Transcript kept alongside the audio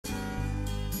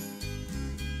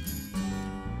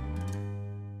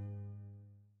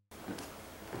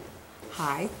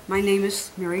Hi, my name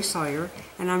is Mary Sawyer,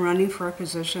 and I'm running for a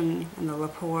position in the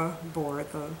LAPOA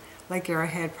board, the Lake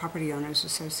Arrowhead Property Owners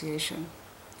Association.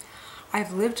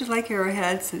 I've lived at Lake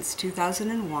Arrowhead since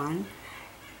 2001.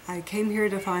 I came here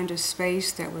to find a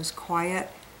space that was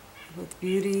quiet, with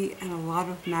beauty and a lot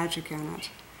of magic in it.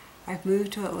 I've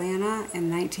moved to Atlanta in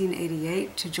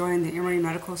 1988 to join the Emory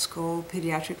Medical School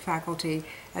pediatric faculty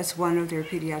as one of their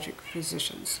pediatric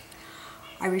physicians.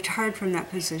 I retired from that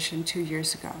position 2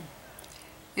 years ago.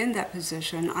 In that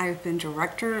position, I have been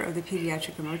director of the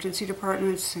pediatric emergency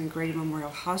departments in Grady Memorial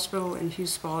Hospital and Hugh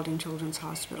Spalding Children's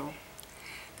Hospital.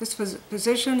 This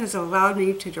position has allowed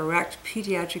me to direct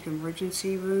pediatric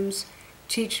emergency rooms,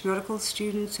 teach medical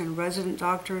students and resident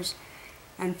doctors,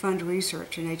 and fund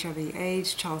research in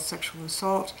HIV/AIDS, child sexual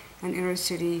assault, and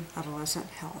inner-city adolescent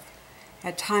health.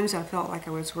 At times I felt like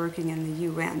I was working in the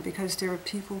UN because there are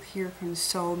people here from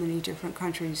so many different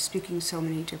countries speaking so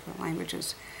many different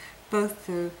languages, both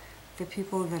the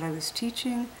people that I was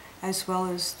teaching as well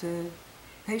as the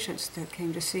patients that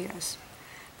came to see us.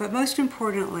 But most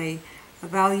importantly, the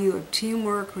value of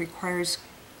teamwork requires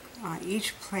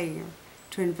each player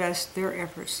to invest their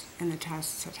efforts in the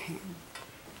tasks at hand.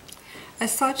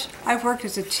 As such, I've worked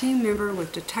as a team member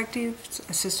with detectives,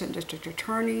 assistant district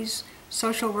attorneys,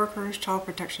 social workers, child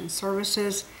protection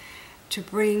services to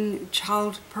bring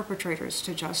child perpetrators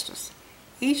to justice.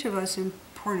 Each of us,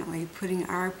 importantly, putting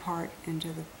our part into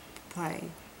the play.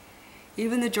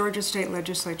 Even the Georgia State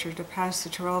Legislature to pass the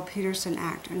Terrell Peterson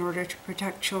Act in order to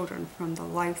protect children from the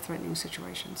life-threatening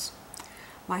situations.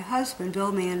 My husband,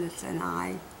 Bill Mandis, and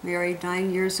I married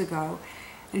 9 years ago,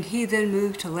 and he then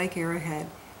moved to Lake Arrowhead.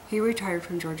 He retired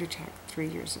from Georgia Tech 3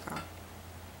 years ago.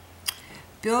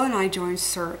 Bill and I joined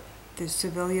CERT, the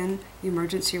Civilian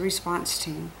Emergency Response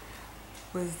Team,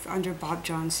 under Bob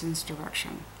Johnson's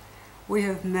direction. We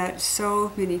have met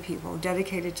so many people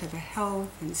dedicated to the health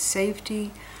and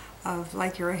safety of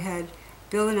Lake Arrowhead.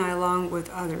 Bill and I, along with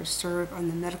others, serve on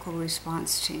the medical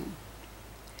response team.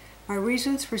 My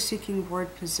reasons for seeking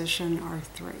board position are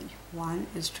three. One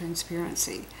is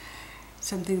transparency,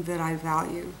 something that I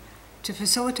value. To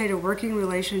facilitate a working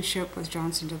relationship with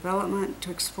Johnson Development,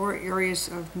 to explore areas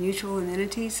of mutual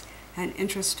amenities and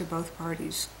interest to both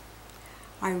parties.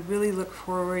 I really look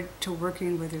forward to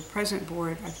working with the present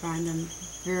board. I find them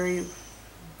very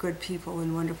good people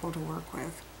and wonderful to work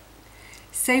with.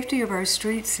 Safety of our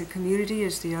streets and community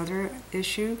is the other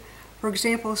issue. For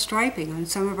example, striping on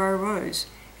some of our roads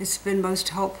has been most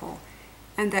helpful,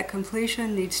 and that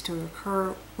completion needs to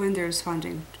occur when there's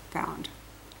funding found.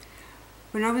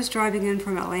 When I was driving in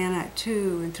from Atlanta at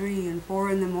 2 and 3 and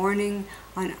 4 in the morning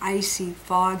on icy,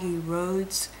 foggy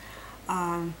roads,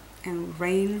 and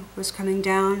rain was coming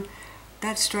down,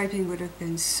 that striping would have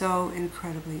been so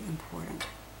incredibly important.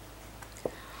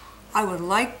 I would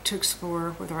like to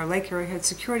explore with our Lake Arrowhead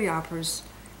security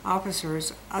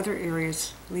officers other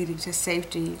areas leading to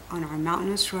safety on our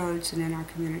mountainous roads and in our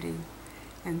community.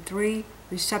 And 3,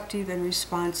 receptive and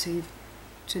responsive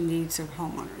to needs of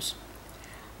homeowners.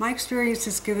 My experience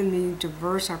has given me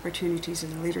diverse opportunities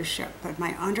in leadership, but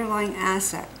my underlying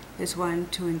asset is one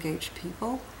to engage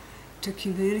people, to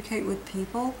communicate with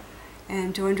people,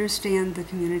 and to understand the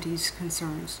community's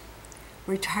concerns.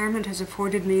 Retirement has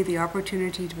afforded me the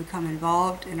opportunity to become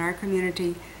involved in our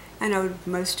community, and I would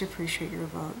most appreciate your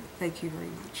vote. Thank you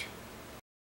very much.